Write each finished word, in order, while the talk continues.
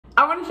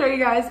I want to show you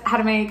guys how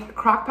to make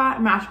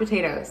crockpot mashed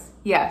potatoes.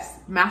 Yes,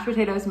 mashed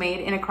potatoes made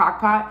in a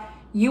crockpot.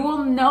 You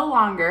will no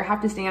longer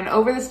have to stand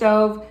over the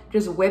stove,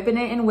 just whipping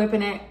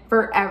it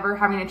forever,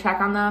 having to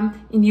check on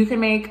them. And you can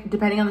make,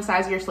 depending on the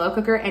size of your slow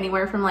cooker,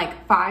 anywhere from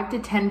like 5 to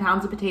 10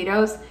 pounds of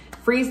potatoes.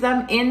 Freeze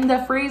them in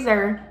the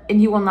freezer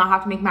and you will not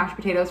have to make mashed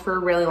potatoes for a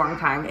really long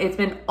time. It's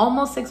been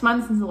almost 6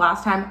 months since the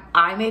last time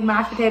I made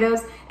mashed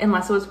potatoes,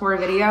 unless it was for a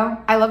video.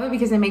 I love it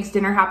because it makes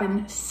dinner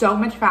happen so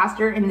much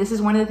faster. And this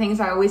is one of the things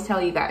I always tell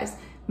you guys.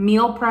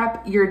 Meal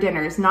prep your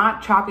dinners,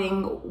 not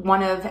chopping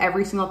one of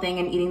every single thing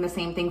and eating the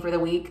same thing for the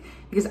week,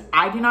 because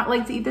I do not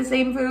like to eat the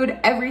same food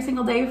every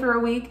single day for a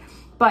week.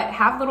 But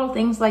have little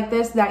things like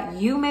this that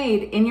you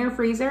made in your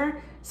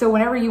freezer, so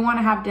whenever you want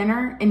to have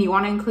dinner and you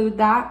want to include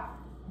that,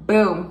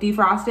 boom,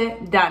 defrost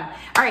it, done.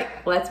 All right,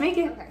 let's make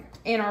it. Okay.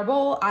 In our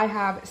bowl, I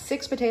have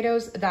 6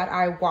 potatoes that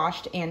I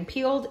washed and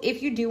peeled.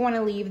 If you do want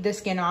to leave the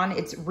skin on,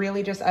 it's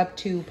really just up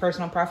to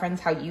personal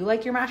preference how you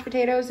like your mashed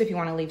potatoes. If you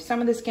want to leave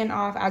some of the skin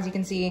off, as you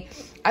can see,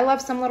 I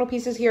left some little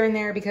pieces here and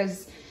there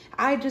because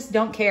I just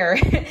don't care.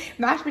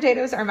 Mashed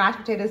potatoes are mashed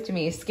potatoes to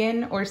me,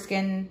 skin or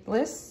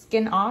skinless,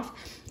 skin off.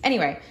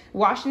 Anyway,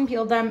 washed and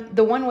peeled them.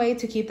 The one way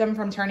to keep them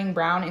from turning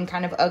brown and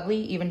kind of ugly,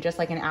 even just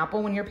like an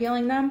apple when you're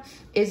peeling them,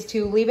 is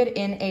to leave it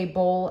in a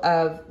bowl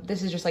of,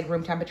 this is just like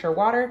room temperature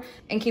water,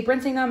 and keep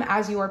rinsing them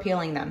as you are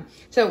peeling them.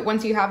 So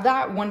once you have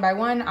that, one by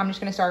one, I'm just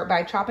gonna start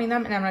by chopping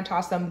them and I'm gonna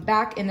toss them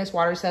back in this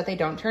water so that they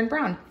don't turn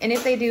brown. And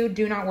if they do,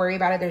 do not worry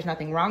about it. There's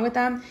nothing wrong with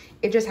them.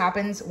 It just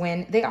happens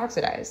when they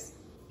oxidize.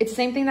 It's the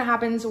same thing that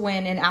happens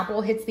when an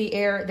apple hits the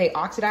air, they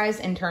oxidize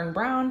and turn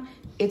brown.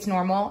 It's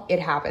normal, it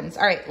happens.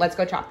 All right, let's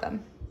go chop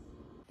them.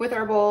 With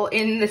our bowl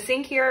in the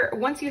sink here,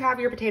 once you have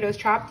your potatoes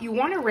chopped, you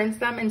wanna rinse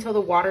them until the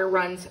water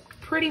runs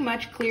pretty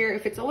much clear.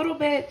 If it's a little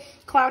bit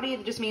cloudy,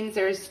 it just means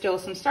there's still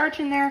some starch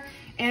in there.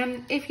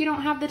 And if you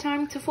don't have the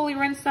time to fully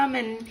rinse them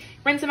and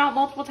rinse them out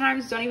multiple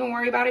times, don't even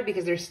worry about it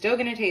because they're still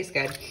gonna taste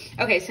good.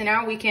 Okay, so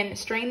now we can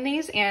strain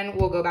these and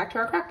we'll go back to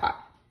our crock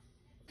pot.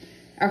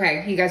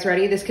 Okay, you guys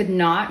ready? This could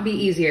not be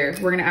easier.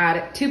 We're gonna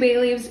add 2 bay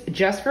leaves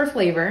just for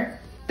flavor.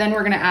 Then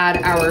we're gonna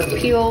add our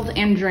peeled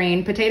and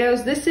drained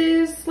potatoes. This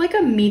is like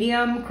a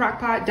medium crock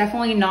pot,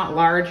 definitely not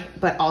large,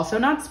 but also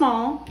not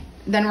small.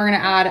 Then we're gonna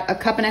add a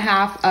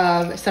 1.5 cups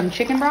of some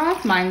chicken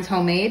broth. Mine's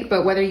homemade,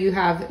 but whether you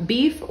have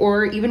beef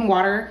or even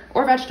water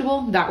or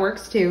vegetable, that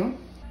works too.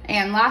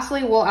 And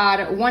lastly, we'll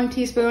add 1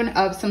 teaspoon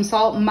of some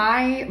salt.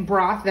 My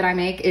broth that I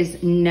make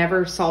is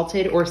never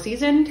salted or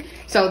seasoned,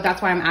 so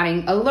that's why I'm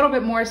adding a little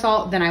bit more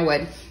salt than I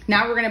would.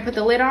 Now we're gonna put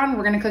the lid on.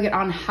 We're gonna cook it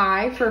on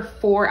high for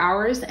 4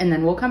 hours and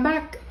then we'll come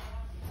back.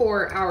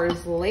 4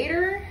 hours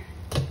later,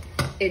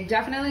 it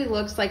definitely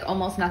looks like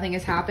almost nothing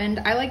has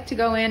happened. I like to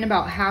go in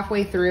about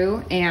halfway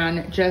through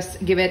and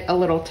just give it a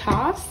little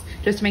toss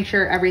just to make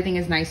sure everything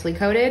is nicely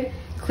coated.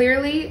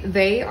 Clearly,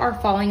 they are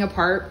falling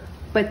apart,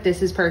 but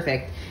this is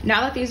perfect.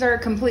 Now that these are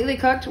completely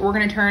cooked, we're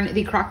gonna turn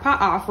the crock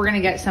pot off. We're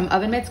gonna get some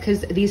oven mitts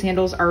because these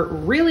handles are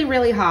really,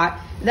 really hot.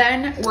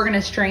 Then we're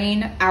gonna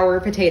strain our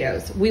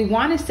potatoes. We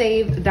wanna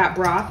save that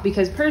broth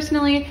because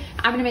personally,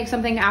 I'm gonna make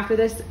something after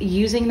this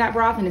using that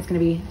broth and it's gonna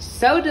be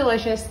so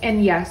delicious.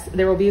 And yes,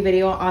 there will be a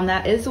video on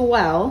that as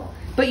well.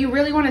 But you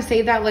really wanna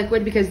save that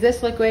liquid because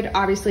this liquid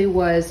obviously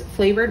was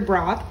flavored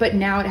broth, but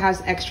now it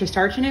has extra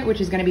starch in it, which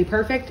is gonna be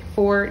perfect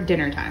for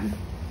dinner time.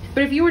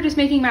 But if you were just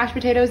making mashed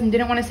potatoes and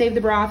didn't want to save the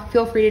broth,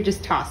 feel free to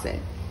just toss it.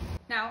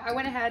 Now, I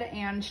went ahead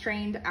and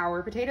strained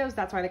our potatoes.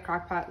 That's why the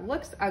crock pot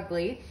looks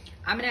ugly.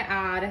 I'm gonna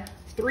add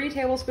 3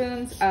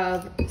 tablespoons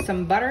of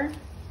some butter.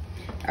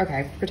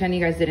 Okay, pretend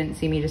you guys didn't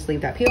see me just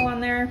leave that peel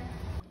on there.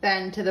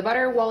 Then to the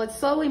butter, while it's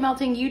slowly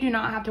melting, you do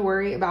not have to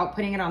worry about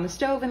putting it on the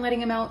stove and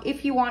letting it melt.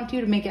 If you want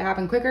to make it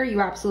happen quicker, you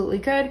absolutely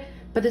could.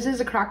 But this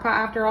is a crock pot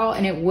after all,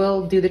 and it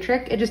will do the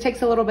trick. It just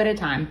takes a little bit of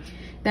time.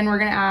 Then we're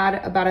gonna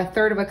add about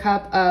 1/3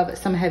 cup of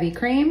some heavy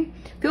cream.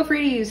 Feel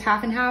free to use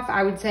half and half.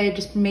 I would say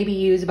just maybe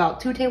use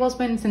about 2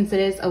 tablespoons since it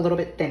is a little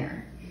bit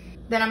thinner.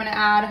 Then I'm gonna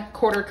add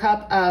 1/4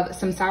 cup of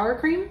some sour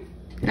cream.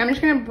 And I'm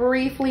just gonna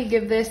briefly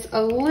give this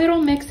a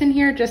little mix in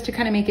here just to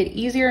kind of make it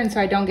easier and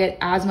so I don't get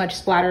as much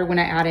splatter when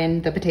I add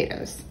in the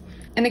potatoes.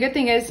 And the good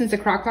thing is, since the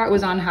crock pot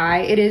was on high,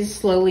 it is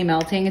slowly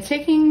melting. It's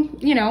taking,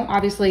 you know,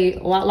 obviously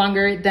a lot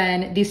longer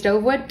than the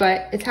stove would,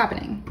 but it's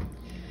happening.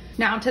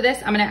 Now to this,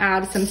 I'm gonna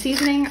add some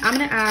seasoning. I'm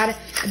gonna add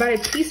about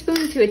 1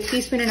 teaspoon to 1.5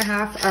 teaspoons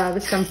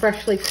of some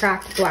freshly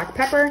cracked black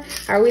pepper.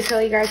 I always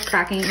tell you guys,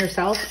 cracking it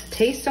yourself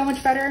tastes so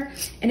much better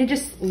and it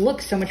just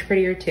looks so much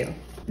prettier too.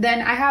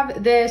 Then I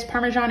have this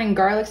Parmesan and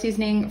garlic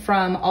seasoning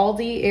from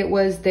Aldi. It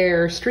was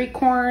their street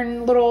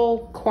corn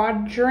little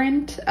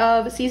quadrant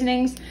of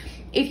seasonings.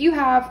 If you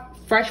have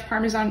fresh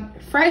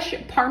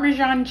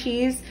Parmesan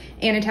cheese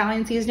and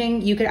Italian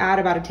seasoning, you could add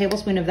about 1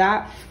 tablespoon of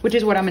that, which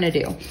is what I'm gonna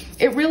do.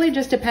 It really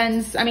just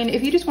depends. I mean,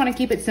 if you just wanna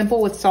keep it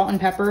simple with salt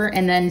and pepper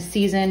and then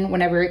season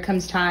whenever it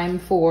comes time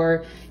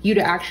for you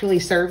to actually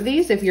serve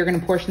these, if you're gonna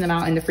portion them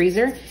out in the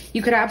freezer,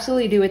 you could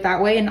absolutely do it that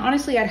way. And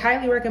honestly, I'd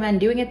highly recommend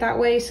doing it that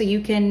way so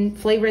you can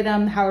flavor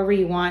them however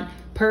you want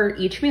per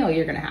each meal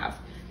you're gonna have.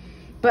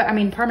 But I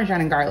mean,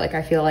 Parmesan and garlic,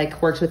 I feel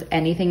like works with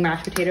anything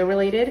mashed potato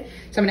related.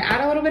 So I'm gonna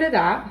add a little bit of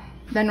that.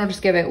 Then we'll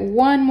just give it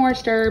one more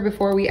stir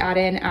before we add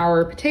in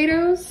our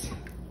potatoes.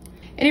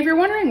 And if you're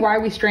wondering why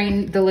we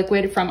strain the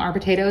liquid from our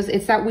potatoes,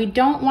 it's that we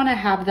don't wanna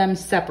have them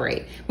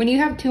separate. When you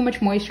have too much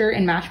moisture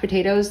in mashed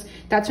potatoes,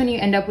 that's when you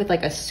end up with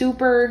like a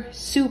super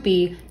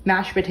soupy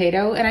mashed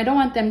potato. And I don't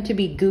want them to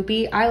be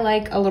goopy. I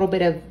like a little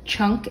bit of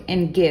chunk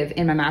and give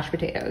in my mashed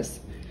potatoes.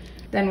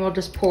 Then we'll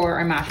just pour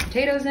our mashed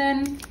potatoes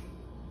in.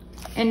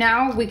 And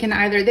now we can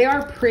either, they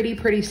are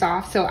pretty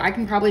soft, so I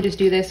can probably just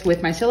do this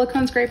with my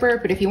silicone scraper,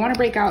 but if you wanna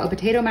break out a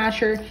potato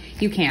masher,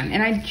 you can.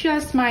 And I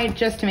just might,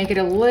 just to make it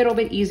a little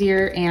bit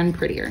easier and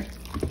prettier.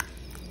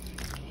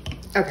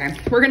 Okay,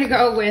 we're gonna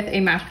go with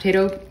a mashed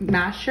potato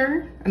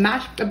masher,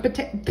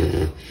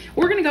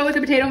 we're gonna go with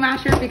a potato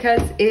masher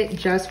because it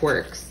just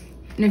works.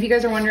 And if you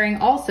guys are wondering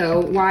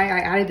also why I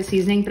added the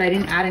seasoning, but I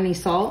didn't add any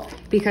salt,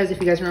 because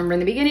if you guys remember in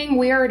the beginning,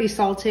 we already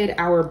salted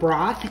our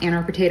broth and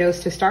our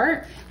potatoes to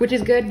start, which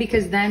is good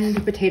because then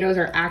the potatoes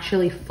are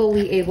actually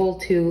fully able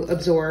to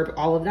absorb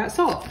all of that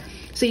salt.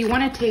 So you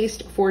wanna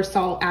taste for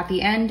salt at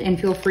the end and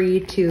feel free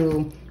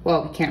to,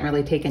 well, you can't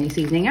really take any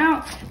seasoning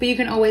out, but you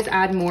can always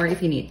add more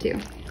if you need to.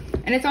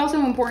 And it's also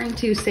important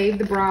to save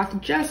the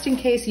broth just in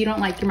case you don't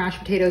like your mashed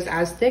potatoes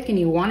as thick and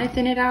you want to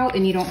thin it out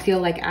and you don't feel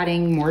like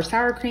adding more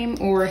sour cream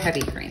or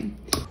heavy cream.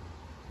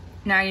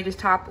 Now you just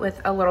top with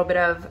a little bit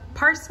of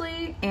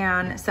parsley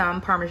and some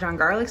Parmesan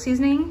garlic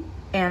seasoning,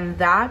 and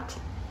that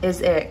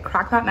is it.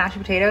 Crockpot mashed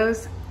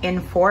potatoes in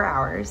 4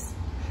 hours.